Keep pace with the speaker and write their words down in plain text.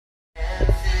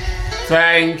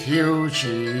Thank you,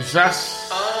 Jesus.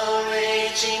 A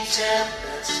raging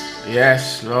tempest.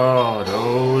 Yes, Lord,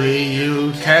 only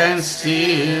you can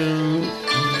still.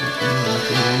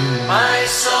 My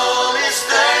soul is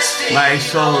thirsty. My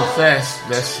soul thirsts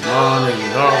this morning,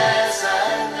 Lord. As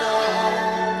I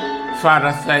know.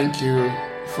 Father, thank you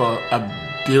for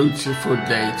a beautiful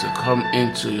day to come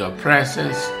into your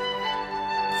presence.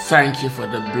 Thank you for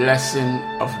the blessing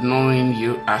of knowing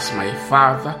you as my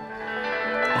Father,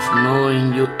 of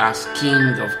knowing you as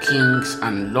King of Kings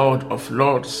and Lord of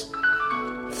Lords.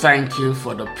 Thank you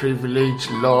for the privilege,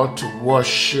 Lord, to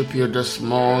worship you this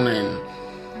morning.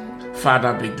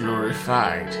 Father, be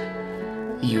glorified.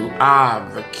 You are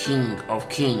the King of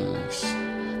Kings.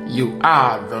 You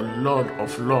are the Lord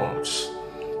of Lords.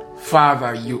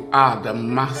 Father, you are the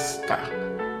Master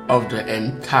of the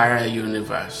entire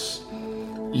universe.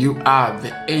 You are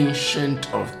the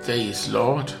Ancient of Days,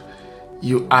 Lord.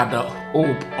 You are the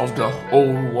hope of the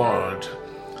whole world,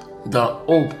 the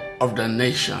hope of the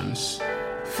nations.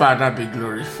 Father, be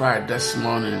glorified this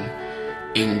morning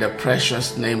in the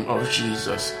precious name of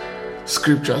Jesus.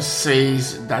 Scripture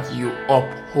says that you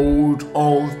uphold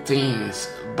all things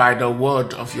by the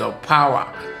word of your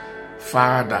power.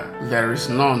 Father, there is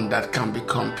none that can be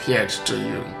compared to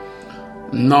you.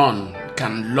 None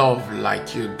can love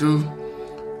like you do.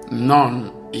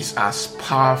 None is as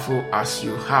powerful as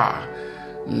you are.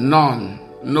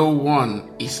 No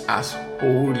one is as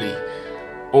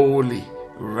holy,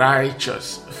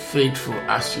 righteous, faithful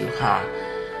as you are.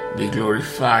 Be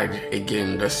glorified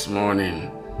again this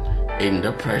morning in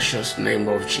the precious name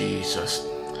of Jesus.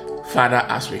 Father,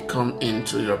 as we come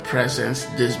into your presence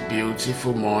this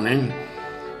beautiful morning,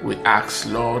 we ask,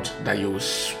 Lord, that you will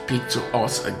speak to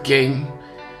us again.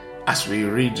 As we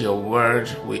read your word,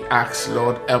 we ask,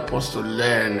 Lord, help us to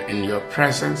learn in your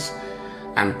presence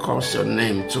and cause your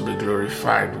name to be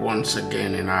glorified once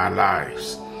again in our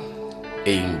lives.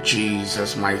 In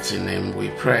Jesus' mighty name we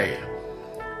pray.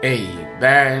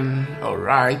 Amen. All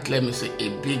right, let me say a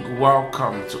big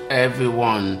welcome to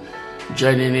everyone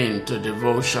joining in to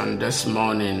devotion this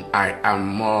morning. I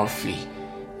am Murphy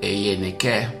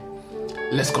Eyenike.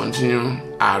 Let's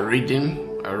continue our reading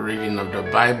of the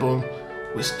Bible.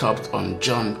 We stopped on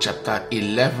John chapter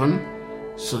 11.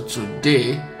 So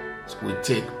today we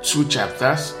take two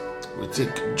chapters. We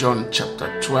take John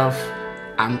chapter 12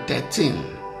 and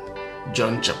 13.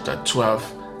 John chapter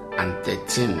 12 and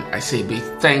 13. I say a big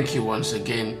thank you once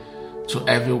again to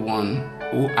everyone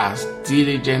who has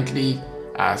diligently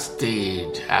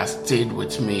stayed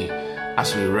with me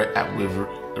as we've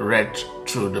read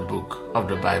through the book of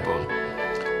the Bible.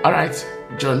 All right,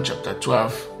 John chapter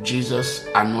 12, Jesus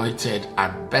anointed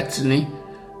at Bethany.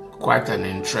 Quite an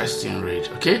interesting read,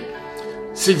 okay?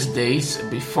 6 days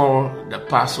before the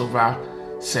Passover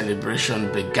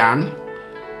celebration began,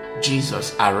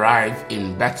 Jesus arrived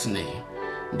in Bethany,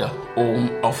 the home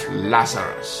of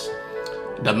Lazarus,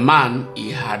 the man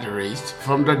he had raised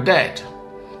from the dead.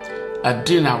 A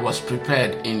dinner was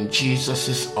prepared in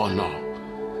Jesus' honor.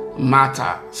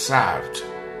 Martha served,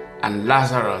 and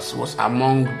Lazarus was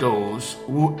among those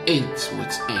who ate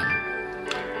with him.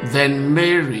 Then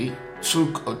Mary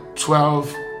took a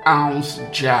 12-ounce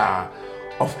jar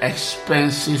of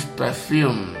expensive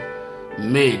perfume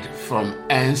made from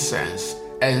incense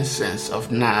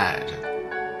of nard,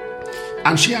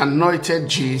 and she anointed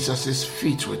Jesus'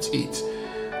 feet with it,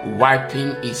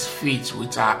 wiping his feet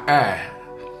with her hair.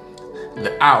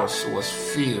 The house was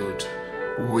filled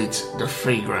with the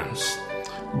fragrance.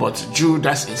 But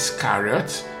Judas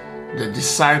Iscariot, the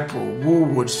disciple who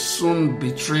would soon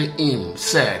betray him,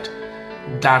 said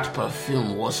that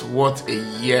perfume was worth a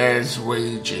year's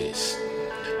wages.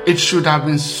 It should have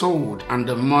been sold and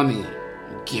the money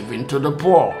given to the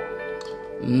poor.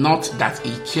 Not that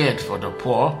he cared for the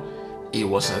poor, he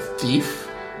was a thief,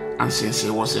 and since he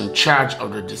was in charge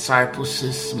of the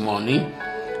disciples' money,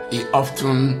 he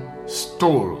often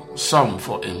stole some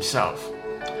for himself.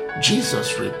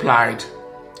 Jesus replied,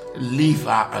 "Leave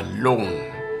her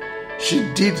alone. She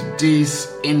did this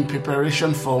in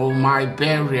preparation for my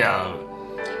burial.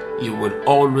 You will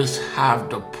always have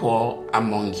the poor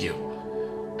among you,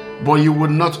 but you will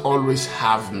not always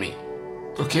have me."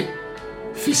 Okay?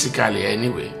 Physically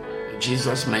anyway.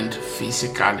 Jesus meant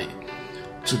physically.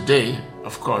 Today,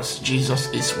 of course, Jesus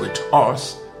is with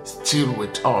us, still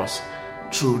with us,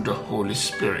 through the Holy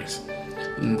Spirit.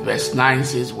 Verse 9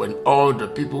 says, when all the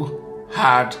people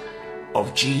heard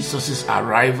of Jesus'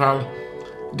 arrival,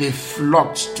 they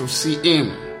flocked to see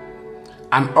him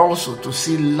and also to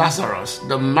see Lazarus,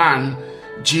 the man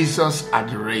Jesus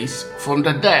had raised from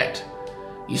the dead.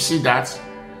 You see that?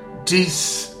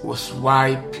 This was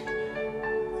why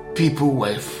people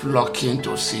were flocking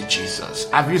to see Jesus.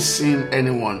 Have you seen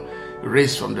anyone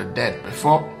raised from the dead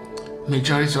before?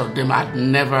 Majority of them had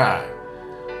never.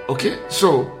 Okay,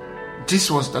 so this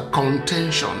was the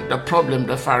contention, the problem.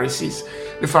 The Pharisees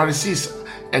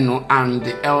and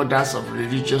the elders of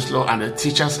religious law and the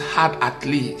teachers had at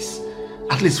least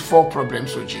 4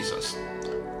 problems with Jesus.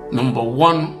 Number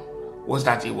 1 was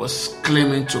that he was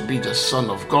claiming to be the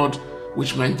Son of God,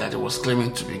 which meant that he was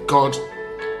claiming to be God.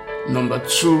 Number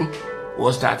 2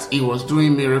 was that he was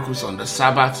doing miracles on the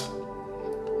Sabbath.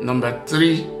 Number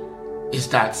 3 is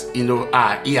that he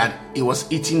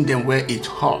was eating them where it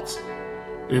hurt.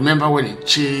 Remember when he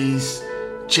chased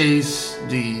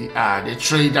the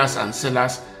traders and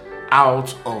sellers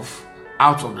out of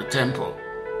the temple?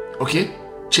 Okay,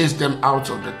 chased them out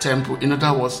of the temple. In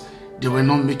other words, they were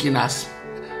not making as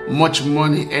much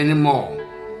money anymore.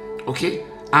 Okay,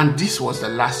 and this was the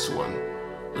last one.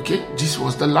 Okay, this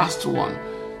was the last one.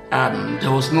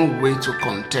 There was no way to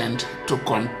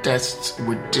contest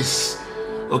with this.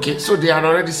 Okay, so they had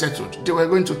already settled. They were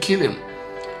going to kill him.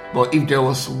 But if there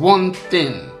was one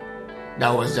thing that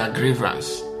was their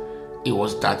grievance, it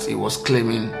was that he was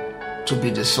claiming to be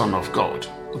the Son of God.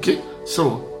 Okay,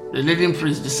 so the leading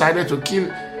priests decided to kill.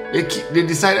 They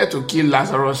decided to kill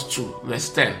Lazarus too. Verse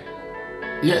 10.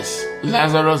 Yes,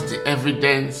 Lazarus, the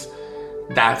evidence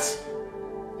that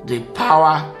the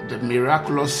power, the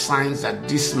miraculous signs that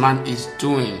this man is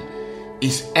doing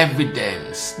is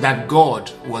evidence that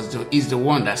God is the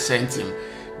one that sent him.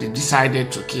 They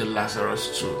decided to kill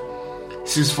Lazarus too.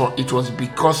 Since for it was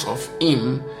because of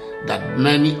him that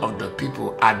many of the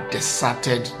people had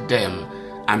deserted them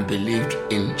and believed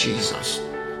in Jesus.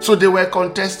 So they were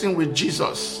contesting with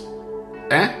Jesus,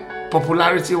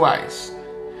 popularity wise.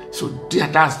 So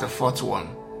that's the 4th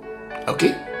one.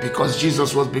 Okay, because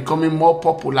Jesus was becoming more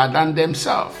popular than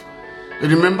themselves.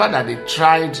 Remember that they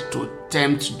tried to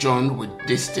tempt John with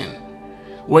this thing.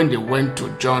 When they went to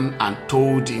John and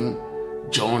told him,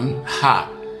 John,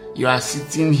 you are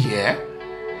sitting here.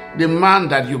 The man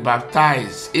that you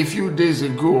baptized a few days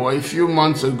ago or a few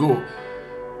months ago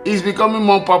is becoming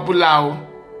more popular.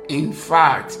 In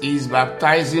fact, he's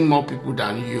baptizing more people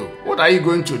than you. What are you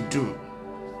going to do?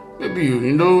 Maybe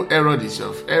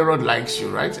Herod likes you,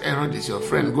 right? Herod is your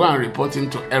friend. Go and report him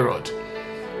to Herod.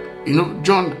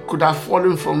 John could have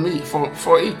fallen for me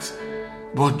for it.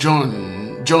 But John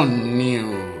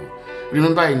knew.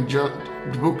 Remember in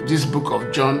this book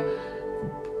of John,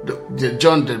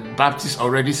 John the Baptist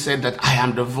already said that I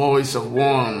am the voice of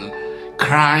one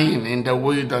crying in the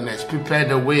wilderness, prepare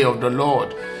the way of the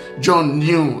Lord. John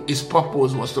knew his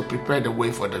purpose was to prepare the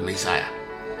way for the Messiah.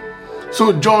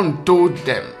 So John told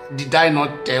them, did I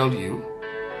not tell you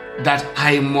that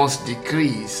I must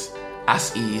decrease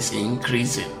as he is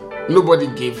increasing? Nobody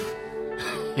gave.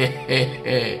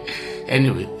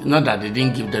 Anyway, not that they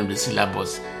didn't give them the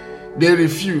syllabus. They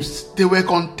refused. They were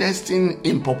contesting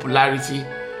in popularity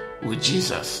with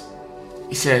Jesus.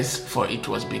 He says, for it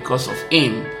was because of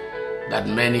him that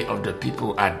many of the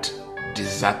people had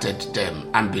deserted them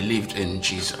and believed in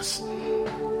Jesus.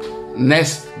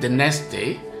 The next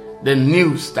day, the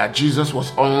news that Jesus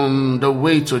was on the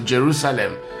way to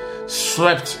Jerusalem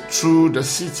swept through the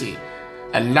city.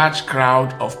 A large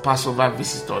crowd of Passover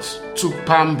visitors took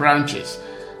palm branches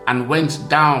and went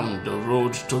down the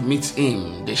road to meet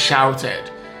him. They shouted,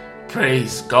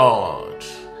 "Praise God!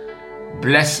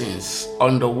 Blessings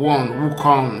on the one who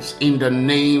comes in the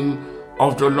name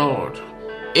of the Lord.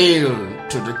 Hail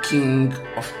to the King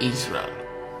of Israel."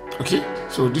 Okay,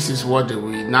 so this is what they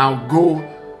will now go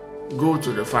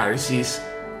to the Pharisees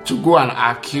to go and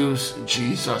accuse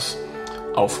Jesus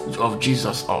of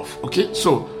Jesus of. Okay,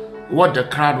 so what the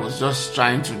crowd was just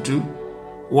trying to do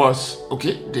was,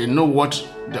 okay, they know what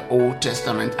the Old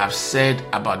Testament have said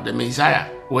about the Messiah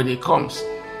when he comes.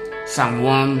 Psalm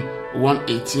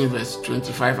 118 verse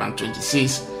 25 and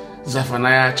 26,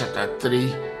 Zephaniah chapter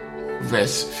 3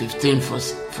 verse 15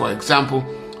 for example,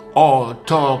 all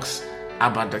talks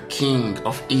about the King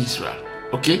of Israel,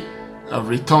 okay,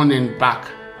 returning back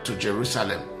to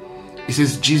Jerusalem. It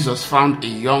says Jesus found a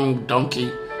young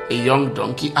donkey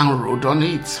and rode on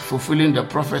it, fulfilling the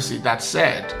prophecy that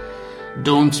said,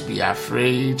 "Don't be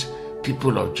afraid,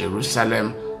 people of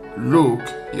Jerusalem. Look,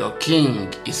 your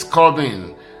king is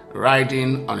coming,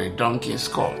 riding on a donkey's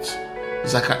colt."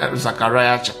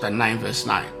 Zechariah chapter 9 verse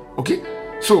 9. Okay,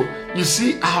 so you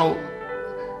see how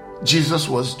Jesus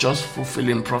was just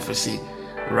fulfilling prophecy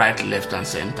right, left and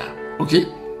center. Okay,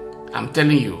 I'm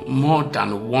telling you, more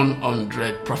than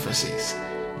 100 prophecies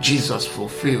Jesus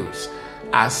fulfills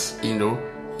as,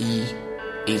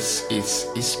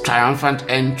 his triumphant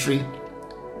entry,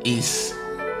 his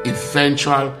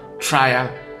eventual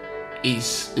trial,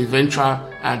 his eventual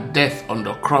death on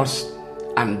the cross,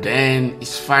 and then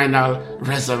his final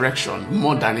resurrection.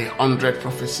 More than 100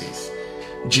 prophecies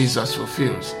Jesus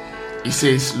fulfills. He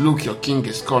says, look, your king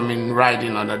is coming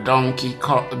riding on a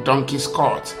donkey's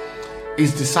colt.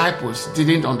 His disciples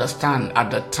didn't understand at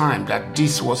the time that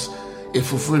this was a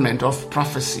fulfillment of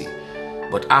prophecy.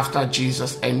 But after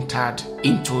Jesus entered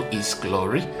into his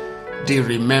glory, they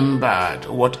remembered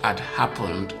what had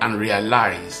happened and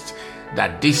realized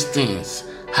that these things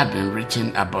had been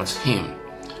written about him.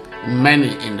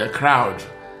 Many in the crowd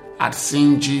had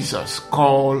seen Jesus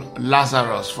call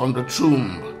Lazarus from the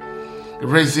tomb,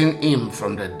 raising him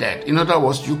from the dead. In other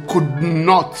words, you could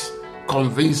not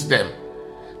convince them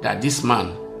that this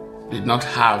man did not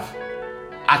have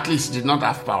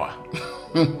power.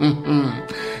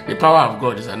 The power of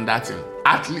God is in that thing.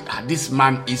 At least this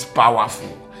man is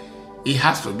powerful. He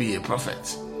has to be a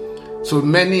prophet. So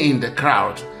many in the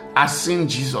crowd had seen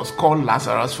Jesus call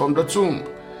Lazarus from the tomb,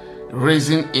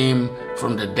 raising him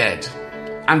from the dead.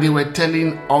 And they were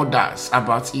telling others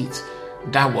about it.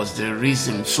 That was the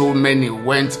reason so many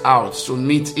went out to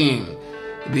meet him,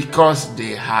 because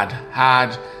they had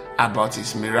heard about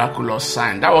his miraculous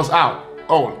sign. That was how.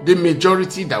 The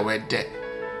majority that were there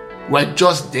were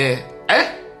just there.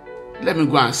 Let me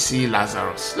go and see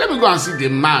Lazarus. Let me go and see the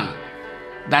man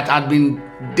that had been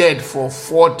dead for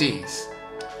 4 days.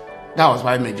 That was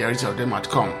why majority of them had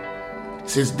come.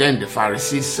 Since then, the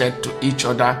Pharisees said to each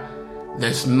other,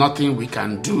 there's nothing we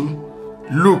can do.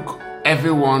 Look,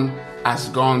 everyone has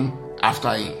gone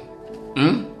after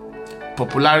him.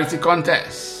 Popularity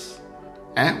contest.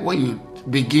 When you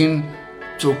begin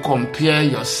to compare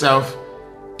yourself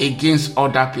against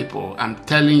other people, I'm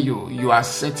telling you, you are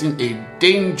setting a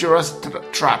dangerous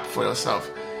trap for yourself.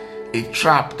 A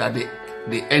trap that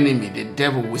the enemy, the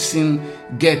devil, will soon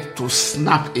get to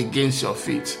snap against your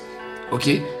feet.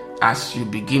 Okay? As you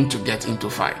begin to get into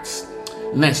fights.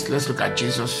 Next, let's look at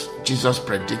Jesus. Jesus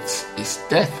predicts his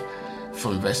death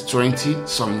from verse 20.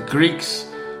 Some Greeks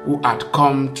who had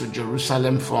come to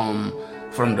Jerusalem from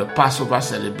the Passover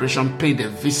celebration paid a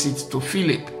visit to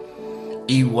Philip.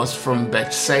 He was from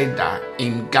Bethsaida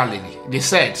in Galilee. They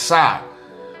said, Sir,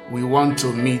 we want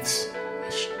to meet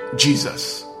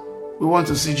Jesus. We want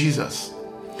to see Jesus.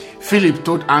 Philip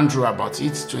told Andrew about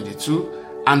it,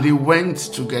 22, and they went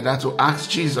together to ask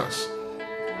Jesus.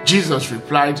 Jesus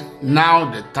replied, now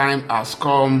the time has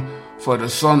come for the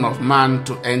Son of Man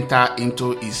to enter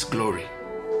into his glory.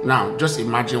 Now, just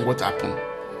imagine what happened.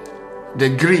 The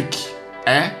Greek,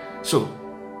 So,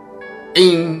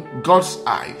 in God's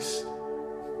eyes,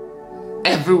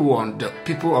 everyone, the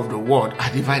people of the world,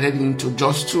 are divided into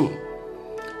just two.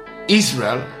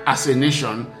 Israel as a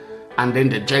nation, and then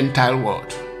the Gentile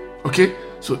world. Okay?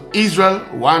 So, Israel,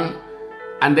 one,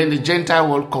 and then the Gentile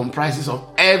world comprises of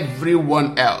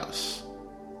everyone else.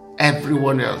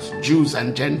 Everyone else, Jews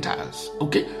and Gentiles.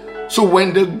 Okay? So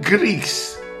when the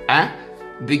Greeks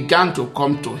began to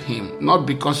come to him, not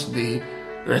because they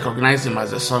recognized him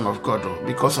as the Son of God, or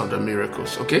because of the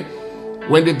miracles, okay?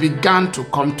 When they began to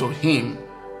come to him,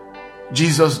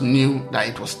 Jesus knew that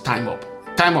it was time up.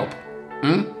 Time up.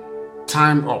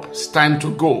 Time up. It's time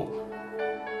to go.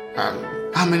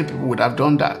 How many people would have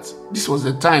done that? This was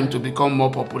the time to become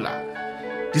more popular.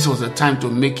 This was the time to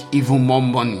make even more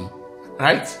money.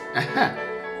 Right?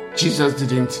 Jesus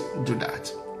didn't do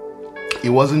that. He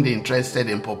wasn't interested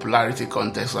in popularity,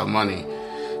 context, or money.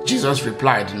 Jesus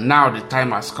replied, now the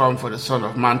time has come for the Son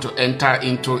of Man to enter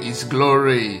into his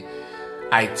glory.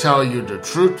 I tell you the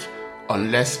truth,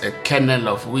 unless a kernel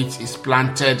of wheat is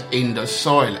planted in the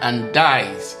soil and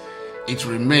dies, it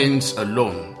remains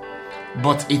alone.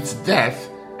 But its death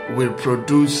will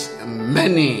produce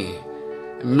many,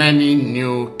 many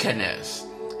new kernels,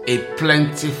 a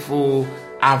plentiful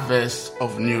harvest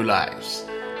of new lives.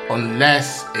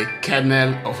 Unless a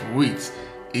kernel of wheat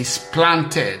is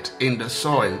planted in the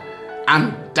soil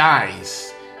and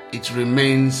dies, it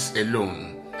remains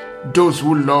alone. Those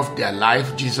who love their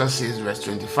life, Jesus says, verse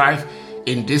 25,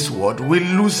 in this world will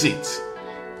lose it.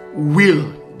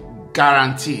 Will,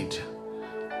 guaranteed.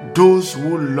 Those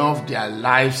who love their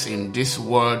lives in this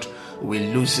world will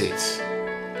lose it.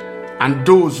 And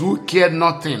those who care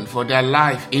nothing for their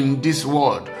life in this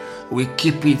world will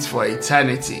keep it for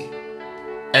eternity.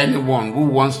 Anyone who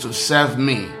wants to serve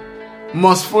me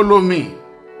must follow me.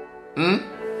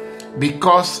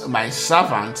 Because my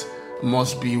servant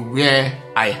must be where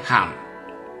I am.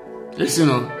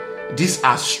 Listen, these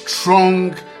are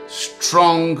strong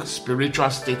spiritual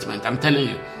statements. I'm telling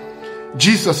you.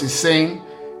 Jesus is saying,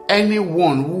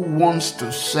 anyone who wants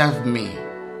to serve me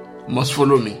must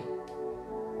follow me.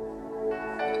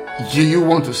 Do you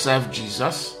want to serve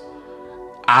Jesus?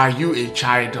 Are you a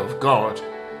child of God?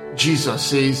 Jesus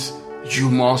says, you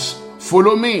must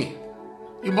follow me.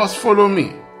 You must follow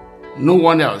me. No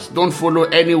one else. Don't follow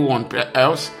anyone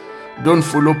else. Don't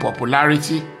follow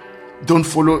popularity. Don't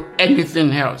follow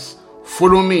anything else.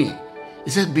 Follow me. He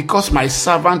said, because my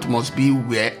servant must be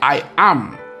where I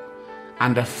am,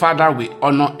 and the Father will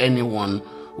honor anyone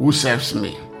who serves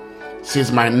me. He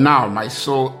says, my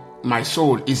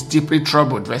soul is deeply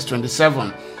troubled. Verse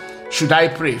 27. Should I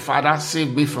pray, Father,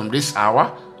 save me from this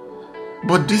hour?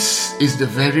 But this is the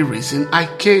very reason I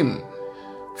came.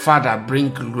 Father, bring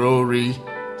glory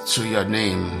to your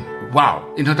name.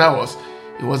 Wow. In other words,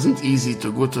 it wasn't easy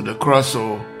to go to the cross,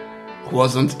 so it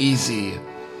wasn't easy.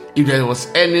 If there was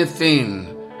anything,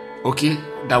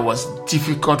 that was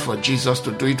difficult for Jesus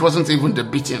to do, it wasn't even the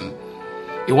beating.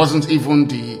 It wasn't even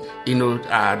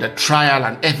the trial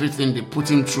and everything. They put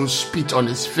him through, spit on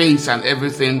his face and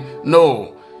everything.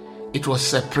 No, it was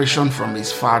separation from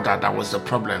his Father that was the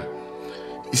problem.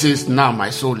 He says, now my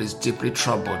soul is deeply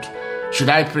troubled. Should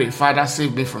I pray, Father,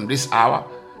 save me from this hour?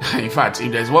 In fact,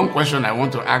 if there's one question I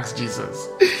want to ask Jesus,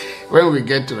 when we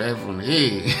get to heaven,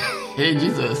 hey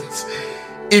Jesus,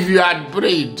 if you had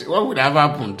prayed, what would have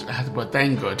happened? But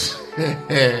thank God.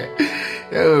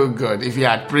 Oh God, if he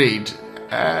had prayed,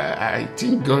 I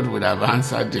think God would have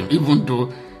answered him, even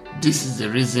though this is the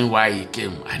reason why he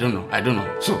came. I don't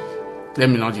know. So let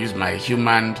me not use my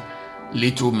human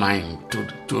little mind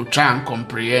to try and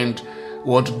comprehend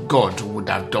what God would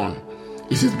have done.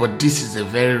 He says, but this is the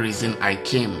very reason I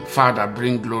came. Father,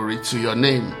 bring glory to your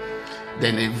name.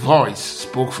 Then a voice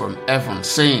spoke from heaven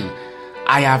saying,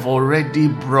 I have already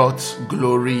brought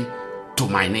glory to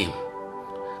my name,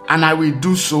 and I will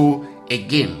do so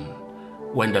again.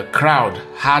 When the crowd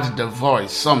heard the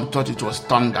voice, some thought it was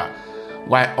thunder,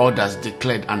 while others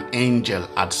declared an angel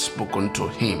had spoken to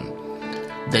him.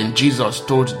 Then Jesus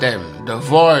told them, the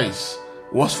voice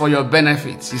was for your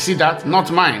benefit. You see that?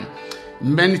 Not mine.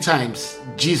 Many times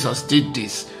Jesus did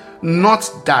this.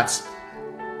 Not that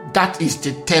is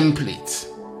the template.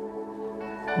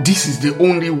 This is the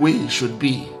only way it should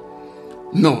be.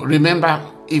 No, remember,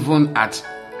 even at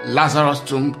Lazarus'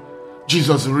 tomb,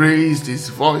 Jesus raised his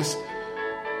voice.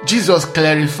 Jesus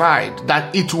clarified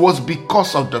that it was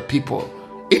because of the people.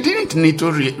 He didn't need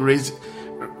to raise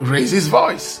his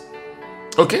voice.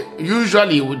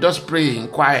 Usually he would just pray in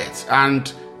quiet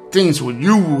and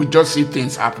you would just see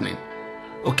things happening.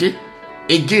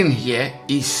 Again here,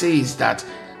 he says that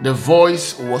the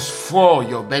voice was for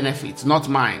your benefit, not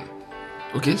mine.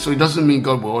 So it doesn't mean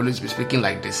God will always be speaking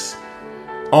like this,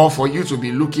 or for you to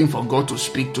be looking for God to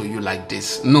speak to you like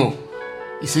this. No.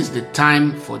 He says the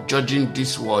time for judging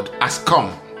this world has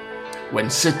come, when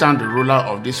Satan, the ruler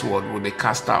of this world, will be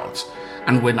cast out.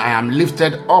 And when I am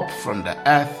lifted up from the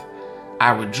earth,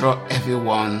 I will draw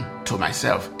everyone to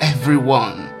myself.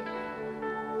 Everyone.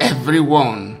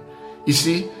 You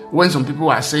see, when some people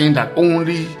are saying that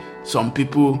only some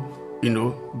people,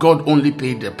 God only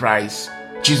paid the price,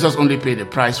 Jesus only paid the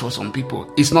price for some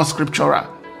people, it's not scriptural.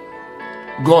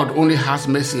 God only has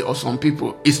mercy on some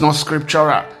people, it's not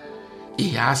scriptural. He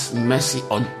has mercy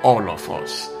on all of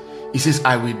us. He says,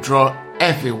 I will draw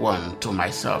everyone to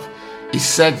myself. He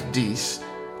said this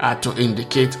to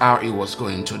indicate how he was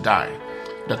going to die.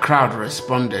 The crowd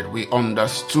responded, we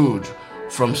understood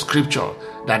from scripture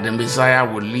that the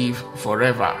Messiah will live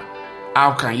forever.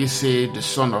 How can you say the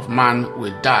Son of Man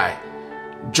will die?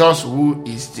 Just who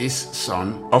is this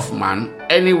Son of Man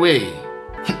anyway?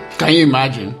 Can you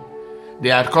imagine? They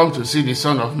had come to see the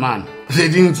Son of Man. They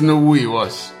didn't know who he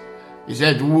was. He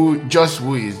said, who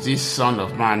is this Son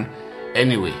of Man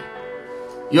anyway?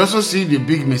 You also see the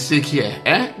big mistake here.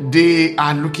 They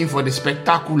are looking for the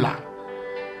spectacular.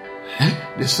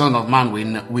 The Son of Man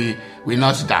will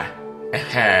not die.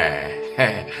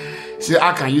 See,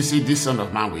 how can you say this Son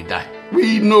of Man will die?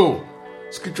 We know.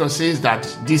 Scripture says that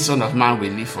this Son of Man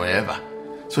will live forever.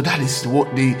 So that is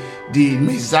what the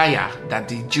Messiah that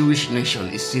the Jewish nation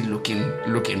is still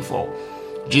looking for.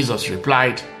 Jesus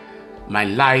replied, my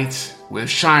light will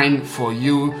shine for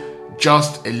you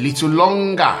just a little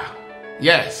longer.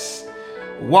 Yes,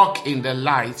 walk in the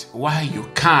light while you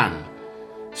can,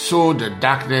 so the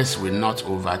darkness will not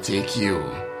overtake you.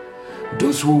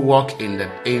 Those who walk in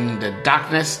the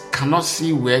darkness cannot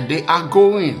see where they are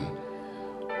going.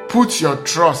 Put your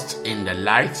trust in the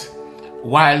light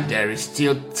while there is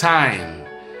still time.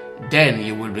 Then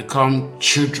you will become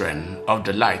children of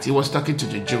the light. He was talking to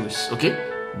the Jews,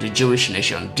 the Jewish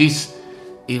nation. This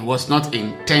was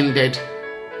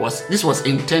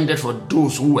intended for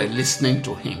those who were listening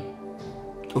to him.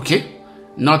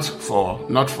 Not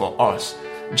for us.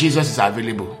 Jesus is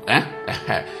available.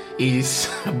 Is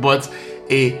but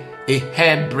a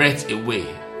hairbreadth away.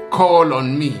 Call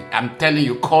on me. I'm telling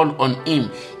you, call on him.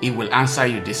 He will answer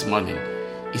you this morning.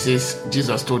 He says,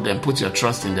 Jesus told them, put your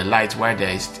trust in the light while there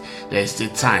is still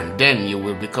time. Then you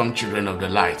will become children of the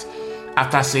light.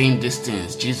 After saying these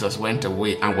things, Jesus went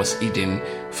away and was hidden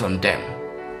from them.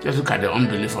 Just look at the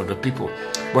unbelief of the people.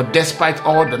 But despite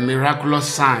all the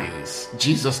miraculous signs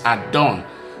Jesus had done,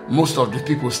 most of the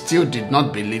people still did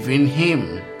not believe in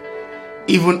him.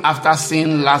 Even after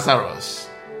seeing Lazarus,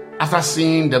 after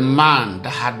seeing the man that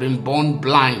had been born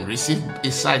blind receive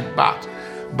his sight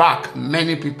back,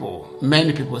 many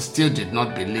people still did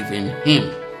not believe in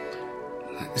him.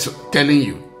 So telling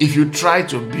you, if you try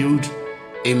to build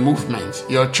a movement,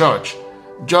 your church,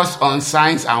 just on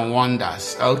signs and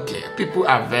wonders, okay, people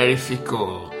are very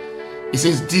fickle. It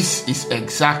says this is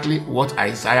exactly what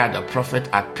Isaiah the prophet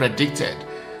had predicted.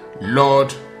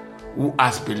 Lord, who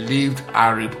has believed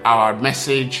our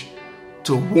message,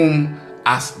 to whom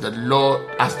as the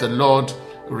Lord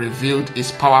revealed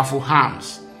his powerful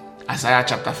arms. Isaiah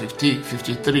chapter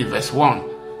 53 verse 1.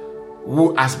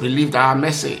 Who has believed our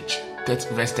message?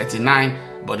 Verse 39.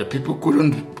 But the people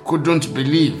couldn't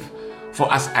believe.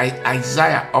 For as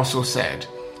Isaiah also said,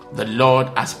 the Lord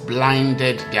has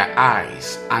blinded their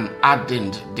eyes and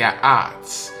hardened their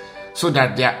hearts, so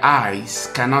that their eyes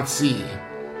cannot see,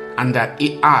 and their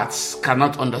hearts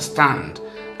cannot understand,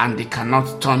 and they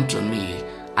cannot turn to me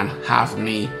and have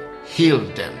me heal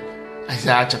them.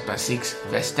 Isaiah chapter 6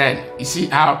 verse 10. You see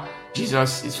how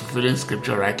Jesus is fulfilling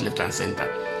scripture right, left, and center.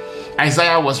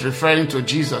 Isaiah was referring to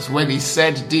Jesus when he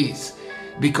said this,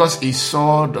 because he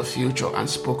saw the future and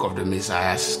spoke of the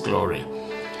Messiah's glory.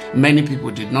 Many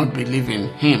people did not believe in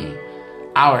him,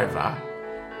 however,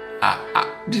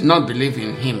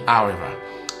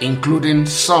 including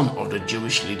some of the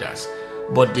Jewish leaders,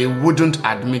 but they wouldn't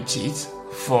admit it.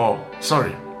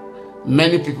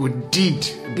 Many people did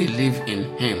believe in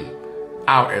him,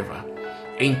 however,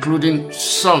 including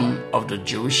some of the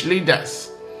Jewish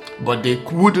leaders, but they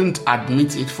wouldn't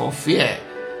admit it for fear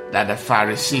that the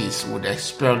Pharisees would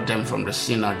expel them from the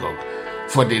synagogue,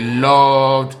 for they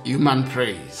loved human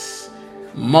praise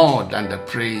more than the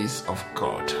praise of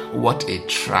God. What a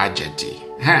tragedy.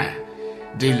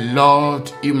 They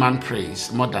loved human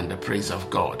praise more than the praise of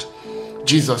God.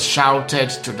 Jesus shouted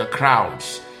to the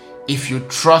crowds, if you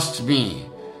trust me,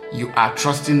 you are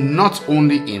trusting not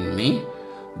only in me,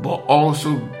 but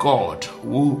also God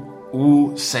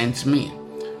who sent me.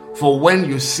 For when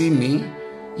you see me,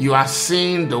 you are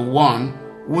seeing the one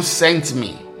who sent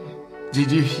me.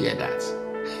 Did you hear that?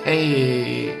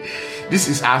 Hey, this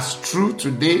is as true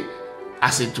today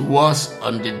as it was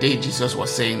on the day Jesus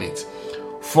was saying it.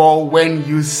 For when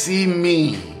you see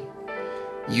me,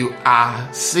 you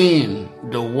are seeing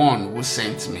the one who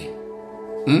sent me.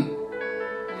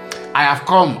 I have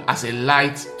come as a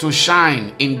light to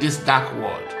shine in this dark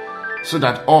world, so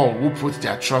that all who put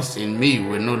their trust in me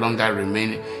will no longer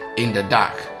remain in the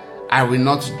dark. I will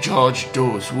not judge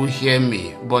those who hear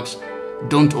me but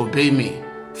don't obey me.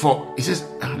 For, it says,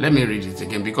 let me read it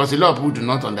again, because a lot of people do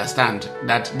not understand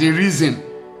that the reason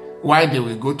why they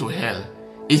will go to hell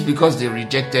is because they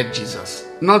rejected Jesus.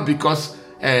 Not because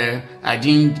I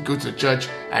didn't go to church,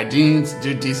 I didn't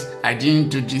do this, I didn't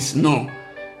do this. No.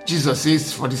 Jesus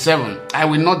says, 47, I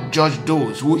will not judge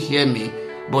those who hear me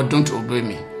but don't obey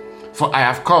me. For I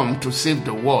have come to save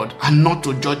the world and not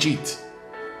to judge it.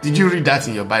 Did you read that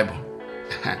in your Bible?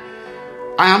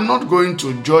 I am not going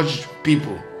to judge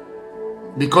people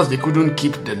because they couldn't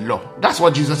keep the law. That's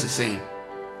what Jesus is saying.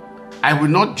 I will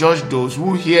not judge those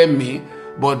who hear me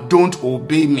but don't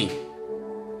obey me.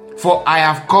 For I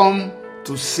have come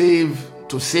to save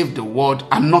the world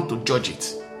and not to judge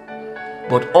it.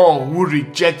 But all who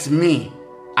reject me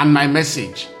and my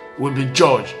message will be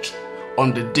judged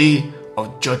on the day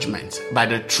of judgment by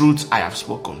the truth I have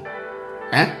spoken.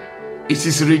 It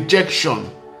is rejection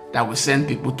that will send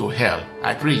people to hell.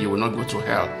 I pray you will not go to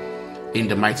hell in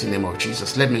the mighty name of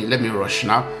Jesus. Let me rush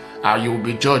now. You will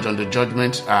be judged on the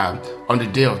judgment, on the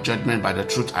day of judgment by the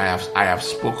truth I have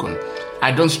spoken.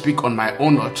 I don't speak on my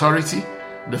own authority.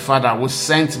 The Father who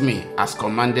sent me has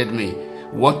commanded me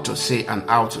what to say and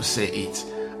how to say it.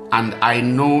 And I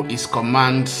know his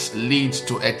commands lead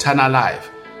to eternal life.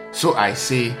 So I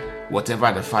say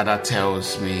whatever the Father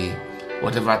tells me,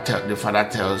 the Father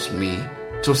tells me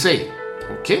to say.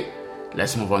 Okay?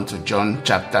 Let's move on to John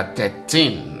chapter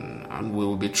 13. And we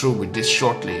will be through with this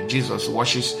shortly. Jesus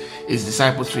washes his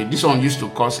disciples' feet. This one used to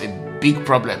cause a big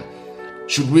problem.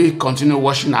 Should we continue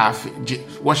washing our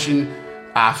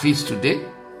feet today?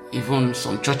 Even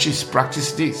some churches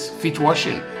practice this, feet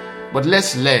washing. But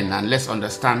let's learn and let's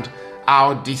understand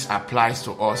how this applies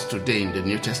to us today in the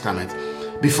New Testament.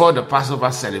 Before the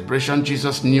Passover celebration,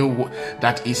 Jesus knew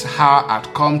that his hour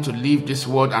had come to leave this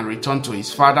world and return to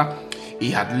his Father. He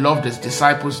had loved his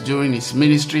disciples during his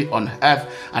ministry on earth,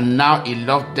 and now he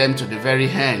loved them to the very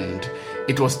end.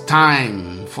 It was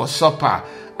time for supper,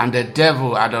 and the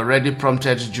devil had already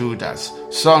prompted Judas,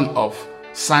 son of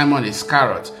Simon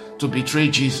Iscariot, to betray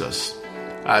Jesus.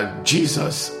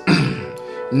 Jesus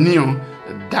knew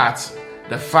that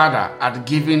the Father had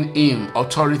given him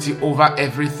authority over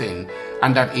everything,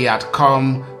 and that he had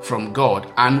come from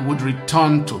God and would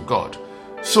return to God.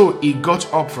 So he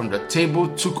got up from the table,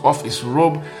 took off his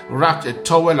robe, wrapped a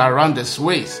towel around his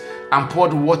waist, and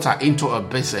poured water into a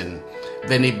basin.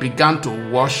 Then he began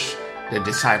to wash the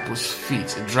disciples'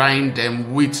 feet, drying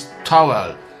them with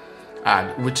the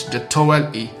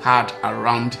towel he had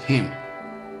around him.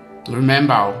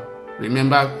 Remember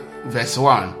verse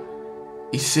 1.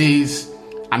 It says,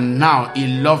 and now he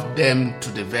loved them to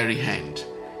the very end.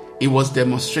 He was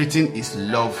demonstrating his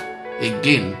love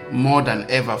again more than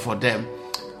ever for them,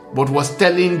 but was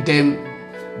telling them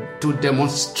to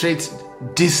demonstrate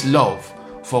this love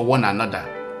for one another.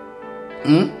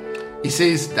 He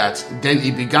says that then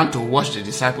he began to wash the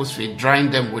disciples' feet,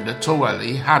 drying them with the towel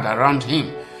he had around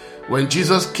him. When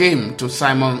Jesus came to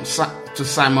Simon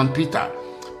Peter,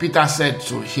 Peter said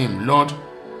to him, Lord,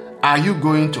 are you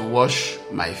going to wash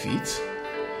my feet?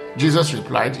 Jesus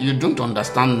replied, you don't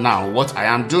understand now what I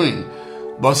am doing,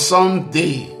 but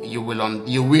someday you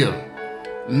will.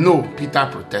 No, Peter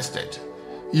protested.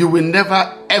 You will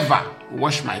never ever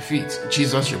wash my feet.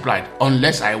 Jesus replied,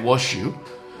 unless I wash you,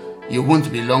 you won't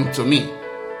belong to me.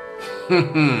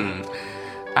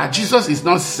 Jesus is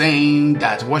not saying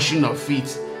that washing of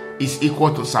feet is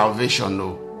equal to salvation.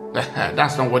 No,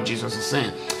 that's not what Jesus is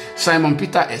saying. Simon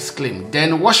Peter exclaimed,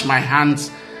 then wash my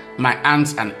hands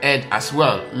and head as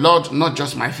well, Lord, not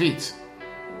just my feet.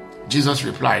 Jesus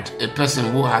replied, a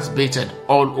person who has bathed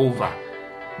all over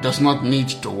does not need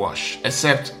to wash,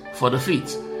 except for the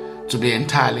feet, to be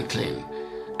entirely clean.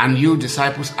 And you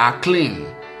disciples are clean,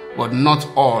 but not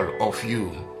all of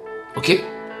you. Okay?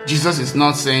 Jesus is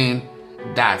not saying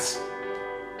that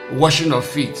washing of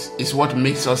feet is what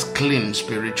makes us clean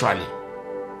spiritually.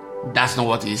 That's not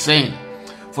what he's saying.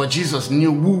 For Jesus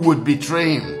knew who would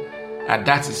betray him. And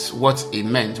that is what he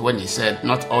meant when he said,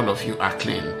 not all of you are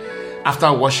clean.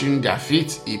 After washing their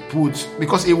feet,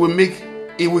 because it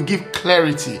will give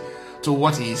clarity to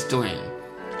what he is doing.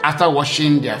 After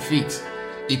washing their feet,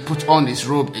 he put on his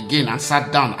robe again and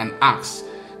sat down and asked,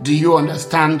 do you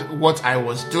understand what I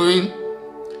was doing?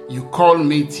 You call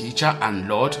me teacher and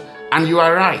Lord, and you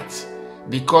are right,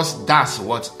 because that's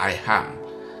what I am.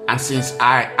 And since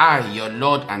I, your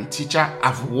Lord and teacher,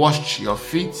 have washed your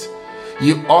feet,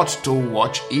 you ought to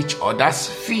watch each other's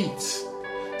feet.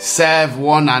 Serve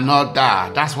one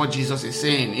another. That's what Jesus is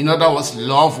saying. In other words,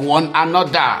 love one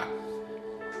another.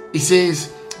 He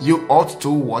says, you ought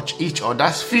to watch each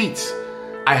other's feet.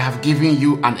 I have given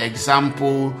you an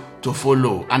example to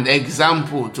follow. An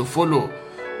example to follow.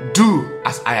 Do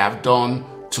as I have done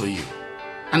to you.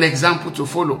 An example to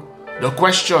follow. The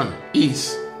question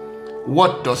is,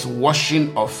 what does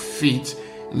washing of feet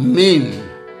mean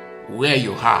where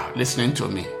you are listening to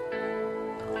me?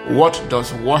 What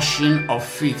does washing of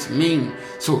feet mean?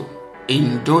 So,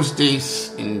 in those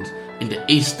days, in the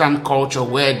Eastern culture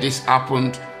where this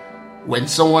happened, when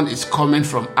someone is coming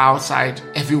from outside,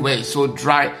 everywhere is so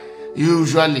dry.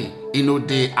 Usually,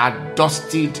 they are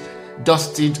dusted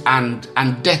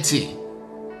and dirty.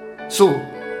 So,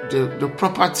 the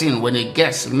proper thing when a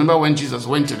guest, remember when Jesus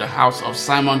went to the house of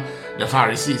Simon the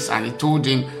Pharisees and he told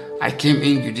him, I came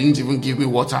in, you didn't even give me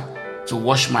water to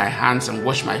wash my hands and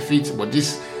wash my feet, but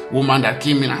this woman that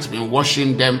came in has been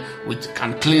washing them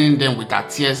and cleaning them with her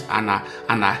tears and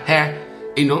her hair,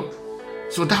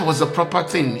 So that was the proper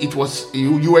thing. It was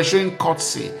you were showing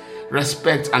courtesy,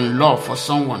 respect, and love for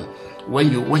someone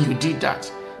when you did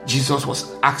that. Jesus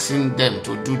was asking them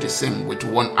to do the same with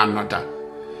one another.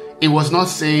 It was not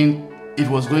saying it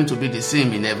was going to be the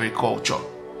same in every culture,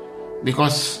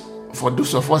 because for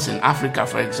those of us in Africa,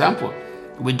 for example,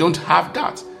 we don't have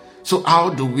that. So how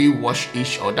do we wash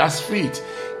each other's feet?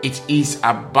 It is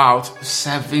about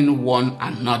serving one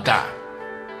another.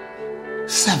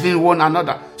 Serving one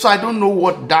another. So I don't know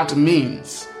what that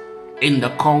means in the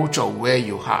culture where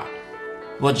you are.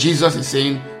 But Jesus is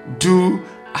saying, do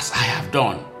as I have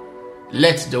done.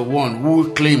 Let the one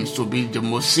who claims to be the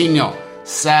most senior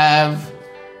serve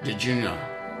the junior.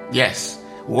 Yes,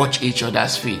 watch each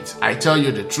other's feet. I tell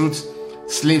you the truth,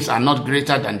 slaves are not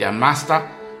greater than their master,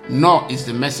 nor is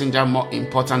the messenger more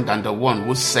important than the one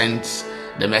who sends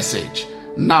the message.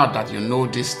 Now that you know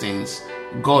these things,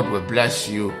 God will bless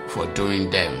you for doing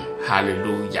them.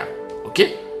 Hallelujah.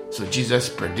 Okay? So Jesus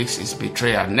predicts his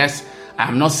betrayal. Next, I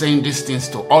am not saying these things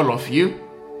to all of you.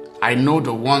 I know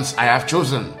the ones I have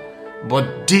chosen.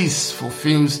 But this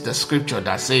fulfills the scripture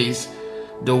that says,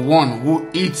 the one who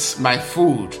eats my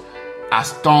food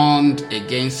has turned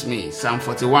against me. Psalm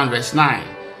 41 verse 9.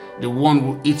 The one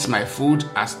who eats my food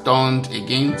has turned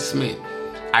against me.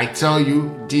 I tell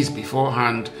you this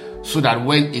beforehand, so that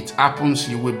when it happens,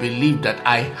 you will believe that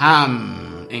I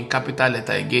am, in capital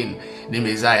letter again, the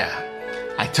Messiah.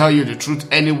 I tell you the truth,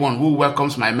 anyone who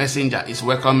welcomes my messenger is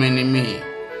welcoming me.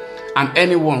 And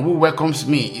anyone who welcomes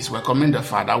me is welcoming the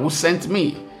Father who sent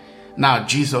me. Now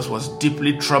Jesus was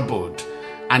deeply troubled,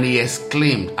 and he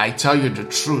exclaimed, I tell you the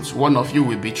truth, one of you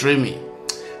will betray me.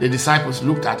 The disciples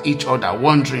looked at each other,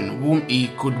 wondering whom he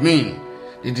could mean.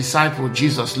 The disciple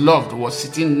Jesus loved was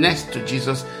sitting next to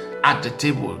Jesus at the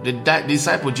table. The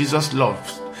disciple Jesus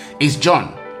loved is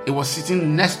John. He was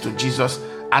sitting next to Jesus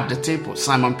at the table.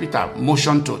 Simon Peter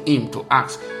motioned to him to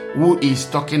ask who he is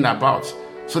talking about.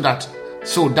 So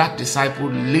that disciple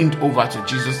leaned over to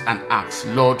Jesus and asked,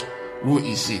 Lord, who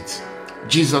is it?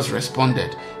 Jesus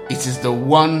responded, it is the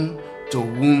one to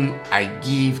whom I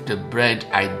give the bread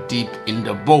I dip in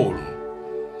the bowl.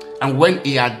 And when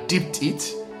he had dipped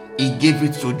it, he gave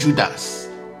it to Judas,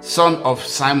 son of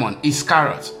Simon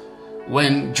Iscariot.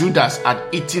 When Judas had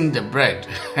eaten the bread,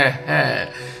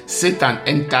 Satan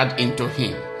entered into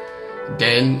him.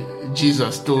 Then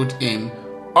Jesus told him,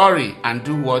 hurry and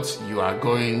do what you are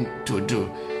going to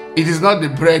do. It is not the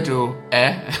bread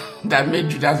that made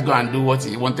Judas go and do what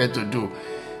he wanted to do.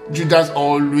 Judas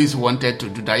always wanted to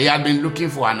do that. He had been looking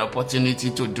for an opportunity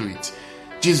to do it.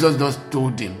 Jesus just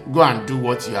told him, go and do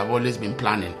what you have always been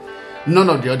planning. None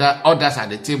of the others at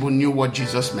the table knew what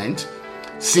Jesus meant.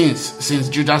 Since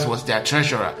Judas was their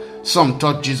treasurer, some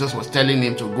thought Jesus was telling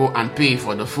him to go and pay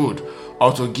for the food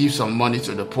or to give some money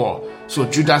to the poor. So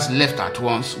Judas left at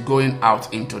once, going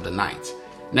out into the night.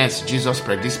 Next, Jesus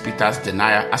predicts Peter's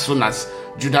denial. As soon as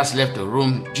Judas left the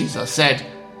room, Jesus said,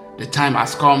 the time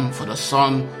has come for the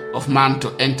Son of Man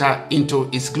to enter into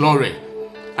his glory,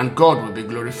 and God will be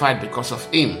glorified because of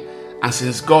him. And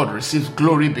since God receives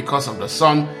glory because of the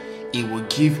Son, he will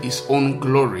give his own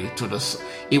glory to the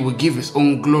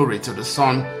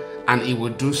Son, and he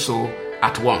will do so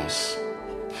at once.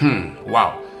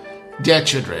 Wow. Dear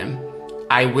children,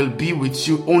 I will be with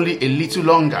you only a little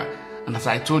longer. And as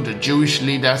I told the Jewish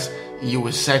leaders, you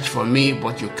will search for me,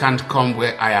 but you can't come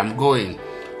where I am going.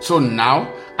 So now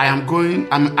I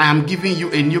am giving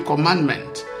you a new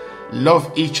commandment.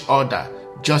 Love each other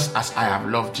just as I have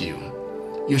loved you.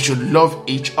 You should love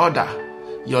each other.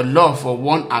 Your love for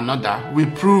one another will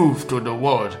prove to the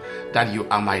world that you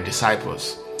are my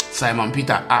disciples. Simon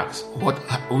Peter asked,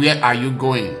 where are you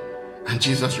going? And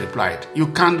Jesus replied, you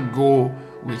can't go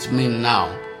with me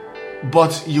now,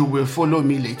 but you will follow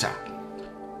me later.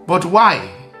 But why?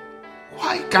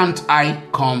 Why can't I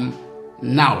come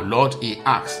now, Lord? He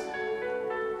asked.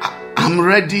 I'm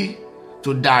ready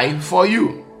to die for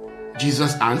you.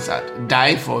 Jesus answered,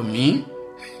 die for me?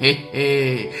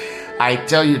 I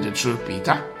tell you the truth,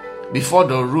 Peter. Before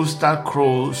the rooster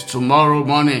crows tomorrow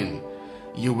morning,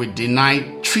 you will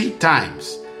deny 3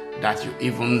 times that you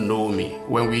even know me.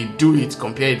 When we do it,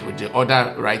 compare it with the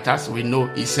other writers, we know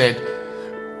he said,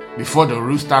 before the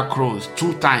rooster crows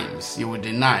 2 times, you will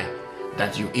deny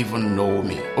that you even know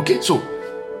me. Okay, so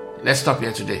let's stop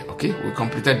here today. Okay, we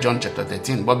completed John chapter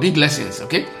 13, but big lessons.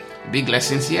 Okay, big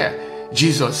lessons here.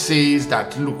 Jesus says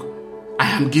that, look, I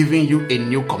am giving you a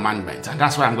new commandment, and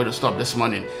that's why I'm going to stop this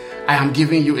morning. I am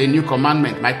giving you a new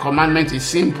commandment. My commandment is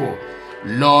simple: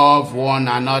 love one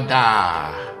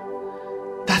another.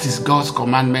 That is God's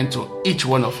commandment to each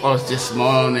one of us this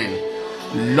morning.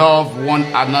 Love one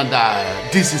another.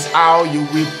 This is how you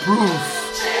will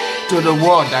prove to the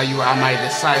world that you are my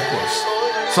disciples.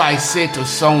 So I say to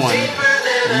someone,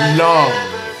 love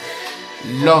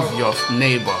your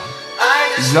neighbor,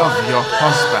 love your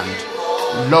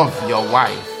husband, love your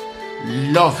wife,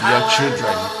 love your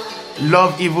children,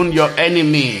 love even your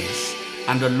enemies,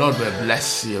 and the Lord will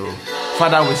bless you.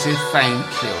 Father, we say thank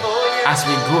you. As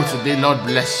we go today, Lord,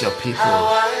 bless your people.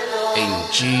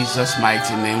 In Jesus'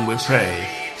 mighty name we pray.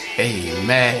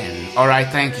 Amen. All right,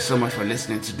 thank you so much for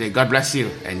listening today. God bless you.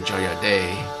 Enjoy your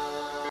day.